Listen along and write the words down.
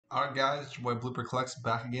Alright guys, it's your boy Blooper Collects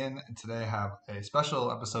back again, and today I have a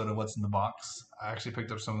special episode of What's in the Box. I actually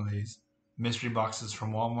picked up some of these mystery boxes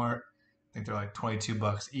from Walmart. I think they're like 22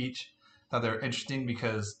 bucks each. Thought they were interesting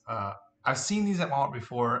because I've seen these at Walmart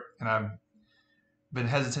before, and I've been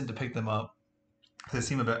hesitant to pick them up. They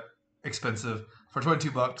seem a bit expensive. For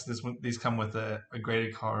 22 bucks, these come with a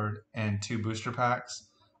graded card and 2 booster packs.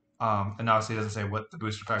 And obviously it doesn't say what the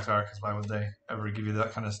booster packs are, because why would they ever give you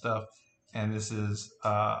that kind of stuff? And this is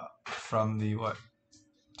from the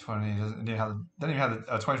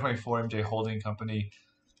 2024 MJHolding company.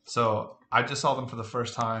 So I just saw them for the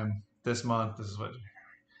first time this month.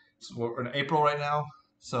 We're in April right now,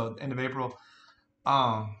 so end of April.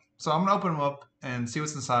 So I'm gonna open them up and see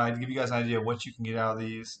what's inside, give you guys an idea of what you can get out of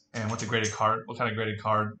these and what kind of graded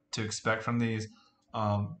card to expect from these.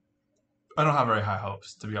 I don't have very high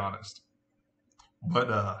hopes, to be honest,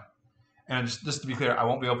 but and just to be clear, I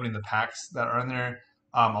won't be opening the packs that are in there.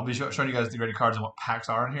 I'll be showing you guys the graded cards and what packs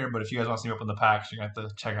are in here. But if you guys want to see me open the packs, you're going to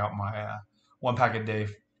have to check out my 1 pack a day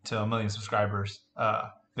to 1 million subscribers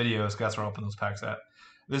videos. That's where I open those packs at.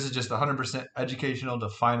 This is just 100% educational to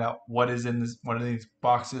find out what is in one of these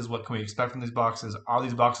boxes. What can we expect from these boxes? Are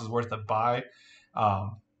these boxes worth a buy?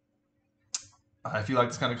 If you like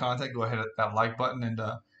this kind of content, go ahead and hit that like button and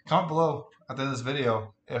comment below at the end of this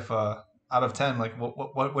video if out of 10, like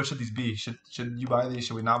what should these be? Should you buy these?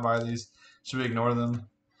 Should we not buy these? Should we ignore them?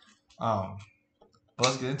 But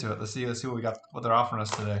let's get into it. Let's see what we got, what they're offering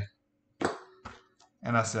us today.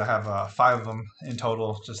 And I have 5 of them in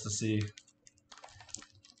total just to see.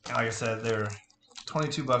 And like I said, they're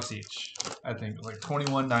 22 bucks each. I think it was like $21.98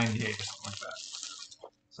 or something like that.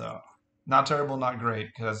 So not terrible, not great,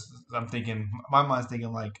 because I'm thinking, my mind's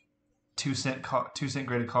thinking like 2 cent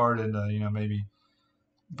graded card, and maybe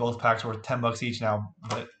both packs are worth 10 bucks each now,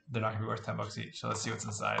 but they're not gonna be worth 10 bucks each. So let's see what's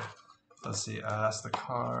inside. Let's see. That's the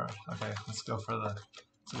card. Okay, let's get the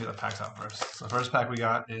packs out first. So the first pack we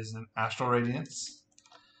got is an Astral Radiance.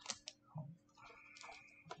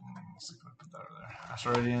 Let's see if I put that over there.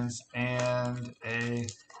 Astral Radiance and a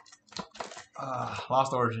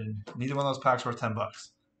Lost Origin. Neither one of those packs worth 10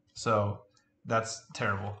 bucks. So that's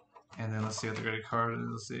terrible. And then let's see what the graded card is.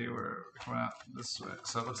 Let's see where we're coming out this way.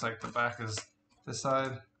 So it looks like the back is this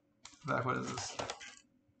side. Back, what is this?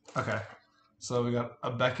 Okay. So we got a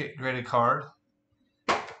Beckett graded card.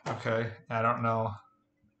 Okay. I don't know.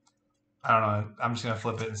 I'm just gonna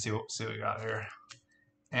flip it and see what we got here.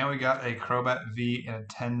 And we got a Crobat V in a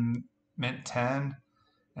 10 mint 10.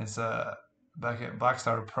 It's a Beckett Black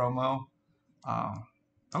Star promo.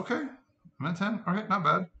 Okay. Mint 10. Okay, not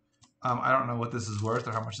bad. I don't know what this is worth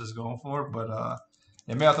or how much this is going for, but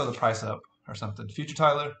yeah, maybe I'll throw the price up or something. Future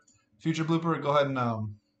Tyler, Future Blooper, go ahead and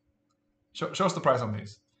show us the price on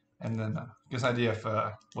these, and then give us an idea if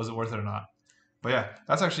was it worth it or not. But yeah,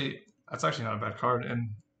 that's actually not a bad card,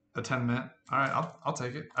 and a 10 mint. All right, I'll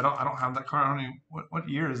take it. I don't have that card. I don't even, what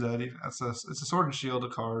year is that even? It's a Sword and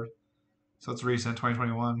Shield card, so it's recent,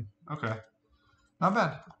 2021. Okay, not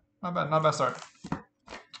bad, not bad start.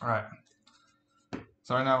 All right.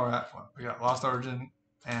 So right now we got Lost Origin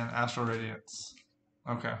and Astral Radiance.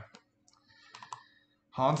 Okay.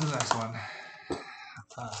 On to the next one.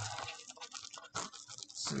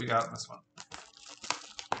 So we got this one.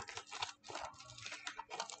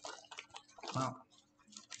 Well,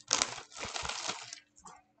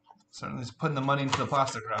 certainly is putting the money into the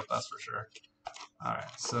plastic wrap, that's for sure. All right.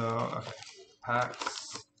 So okay,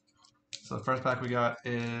 packs. So the first pack we got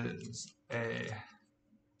is a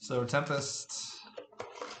Tempest.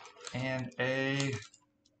 And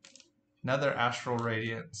another Astral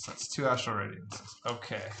Radiance. That's 2 Astral Radiances.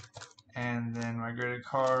 Okay. And then my graded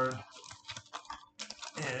card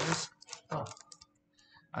is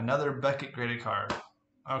another Beckett graded card.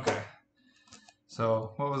 Okay.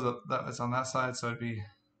 So what was it? That's on that side, so it'd be,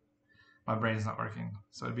 my brain's not working.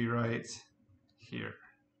 So it'd be right here.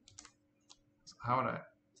 So how would I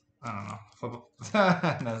don't know. Flip it.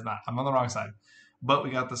 No, it's not. I'm on the wrong side. But we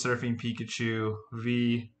got the Surfing Pikachu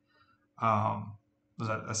V. Was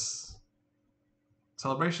that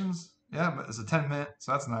Celebrations? Yeah, but it's a 10 mint,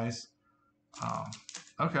 so that's nice.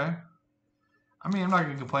 Okay. I mean, I'm not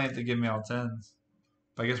gonna complain if they give me all 10s.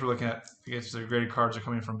 But I guess we're looking at, the graded cards are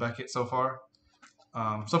coming from Beckett so far.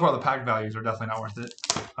 So far the pack values are definitely not worth it.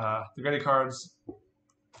 The graded cards,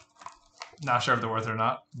 not sure if they're worth it or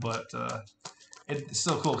not, but it's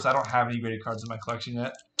still cool because I don't have any graded cards in my collection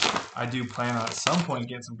yet. I do plan on at some point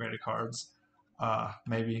getting some graded cards.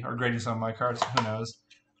 Maybe, or grading some of my cards, who knows.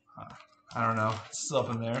 I don't know, it's still up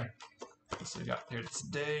in there. So we got here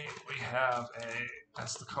today, we have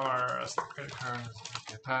that's the graded card,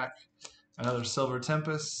 a pack, another Silver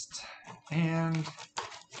Tempest, and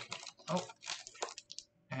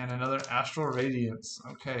Astral Radiance.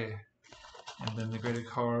 Okay. And then the graded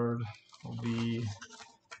card will be,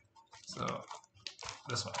 so,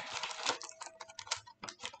 this way.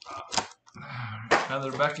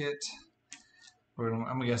 Another Beckett. I'm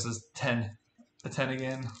gonna guess it's 10. A 10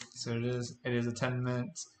 again. So it is. It is a 10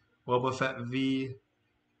 mint. Boba Fett V.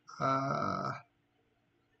 From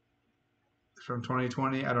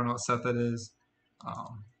 2020. I don't know what set that is.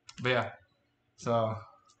 But yeah. So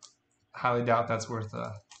highly doubt that's worth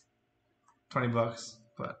 20 bucks.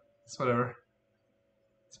 But it's whatever.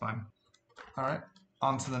 It's fine. All right.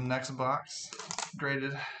 On to the next box.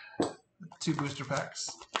 Graded. 2 booster packs.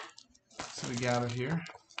 So we gather here.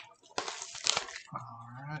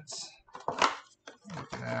 Alright.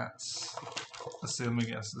 Look at, assume we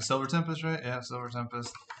guess the Silver Tempest, right? Yeah, Silver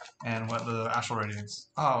Tempest. And what the Astral Radiance.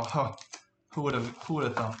 Oh, who would have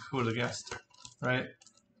thunk? Who would have guessed? Right?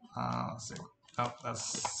 Let's see. Oh,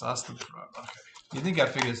 that's us. Okay. You think I'd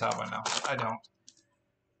figure this out by now? I don't.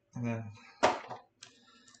 And then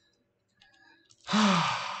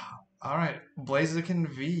alright, Blaziken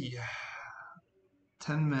V.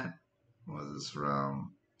 10 mint was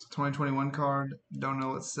from 2021 card. Don't know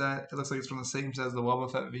what set. It looks like it's from the same set as the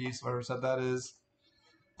Boba Fett V, so whatever set that is.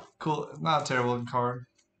 Cool. It's not a terrible looking card.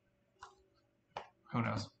 Who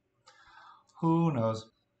knows? Who knows?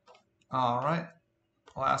 Alright.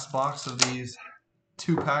 Last box of these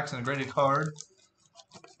 2 packs and a graded card.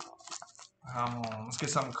 Let's get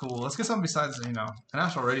something cool. Let's get something besides, an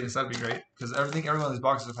Astral Radiance. That'd be great. Because every one of these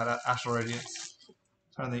boxes have had Astral Radiance.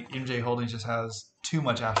 So I think MJHolding just has too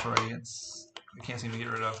much Astral Radiance. I can't seem to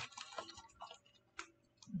get rid of.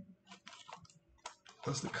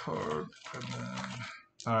 That's the card. And then,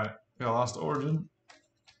 alright, we got Lost Origin.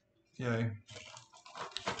 Yay.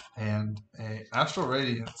 And a Astral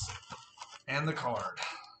Radiance. And the card.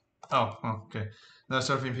 Oh, okay.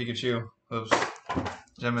 Another Surfing Pikachu. Oops.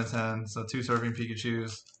 Gem at 10. So 2 Surfing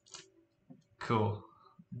Pikachus. Cool.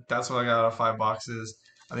 That's what I got out of 5 boxes.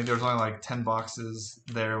 I think there was only like 10 boxes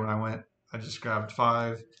there when I went. I just grabbed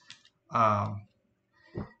 5.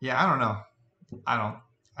 Yeah, I don't know. I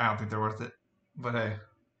don't think they're worth it. But hey,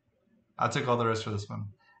 I took all the risk for this one.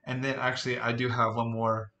 And then actually, I do have one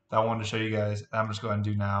more that I wanted to show you guys. I'm just going to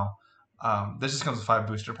do now. This just comes with 5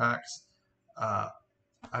 booster packs.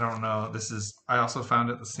 I don't know. I also found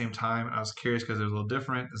it at the same time, and I was curious because it was a little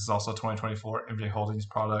different. This is also 2024 MJHolding's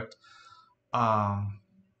product.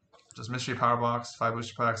 Just mystery power box, 5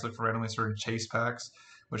 booster packs. Look for randomly sorted chase packs,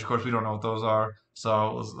 which of course we don't know what those are.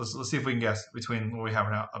 So let's see if we can guess between what we have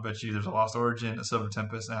now. I bet you there's a Lost Origin, a Silver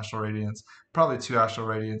Tempest, an Astral Radiance, probably 2 Astral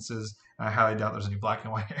Radiances, and I highly doubt there's any black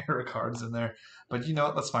and white era cards in there. But you know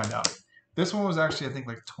what? Let's find out. This one was actually, I think,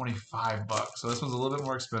 like 25 bucks. So this one's a little bit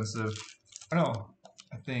more expensive. No,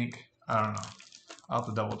 I don't know. I'll have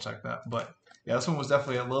to double check that. But yeah, this one was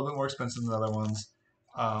definitely a little bit more expensive than the other ones.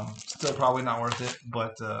 Still probably not worth it,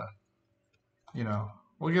 but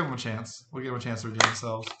we'll give them a chance. We'll give them a chance to redeem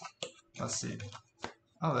themselves. Let's see.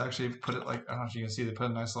 Oh, they actually put it like, I don't know if you can see, they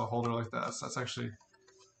put a nice little holder like that. So that's actually,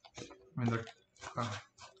 they're,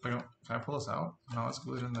 can I pull this out? No, it's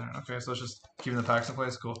glued in there. Okay, so it's just keeping the packs in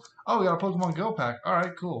place. Cool. Oh, we got a Pokemon GO pack. All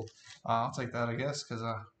right, cool. I'll take that, I guess, because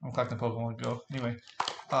I'm collecting Pokemon GO. Anyway,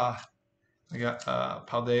 we got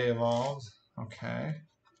Paldea Evolved. Okay.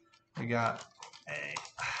 We got a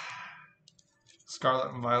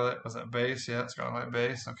Scarlet and Violet. Was that base? Yeah, Scarlet and Violet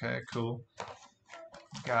base. Okay, cool.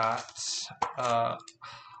 Got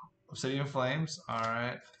Obsidian Flames. All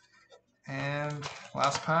right. And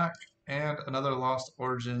last pack. And another Lost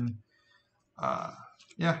Origin.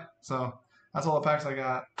 Yeah, so that's all the packs I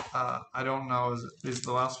got. I don't know. These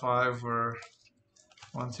the last 5 were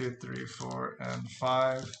 1, 2, 3, 4, and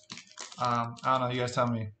 5. I don't know. You guys tell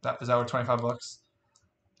me. Is that worth 25 bucks?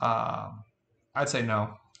 I'd say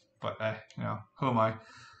no, but hey, who am I?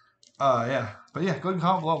 Yeah, but yeah, go ahead and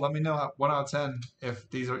comment below. Let me know 1 out of 10 if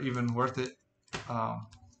these are even worth it,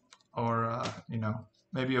 or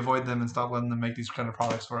maybe avoid them and stop letting them make these kind of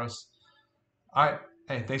products for us. All right,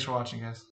 hey, thanks for watching, guys.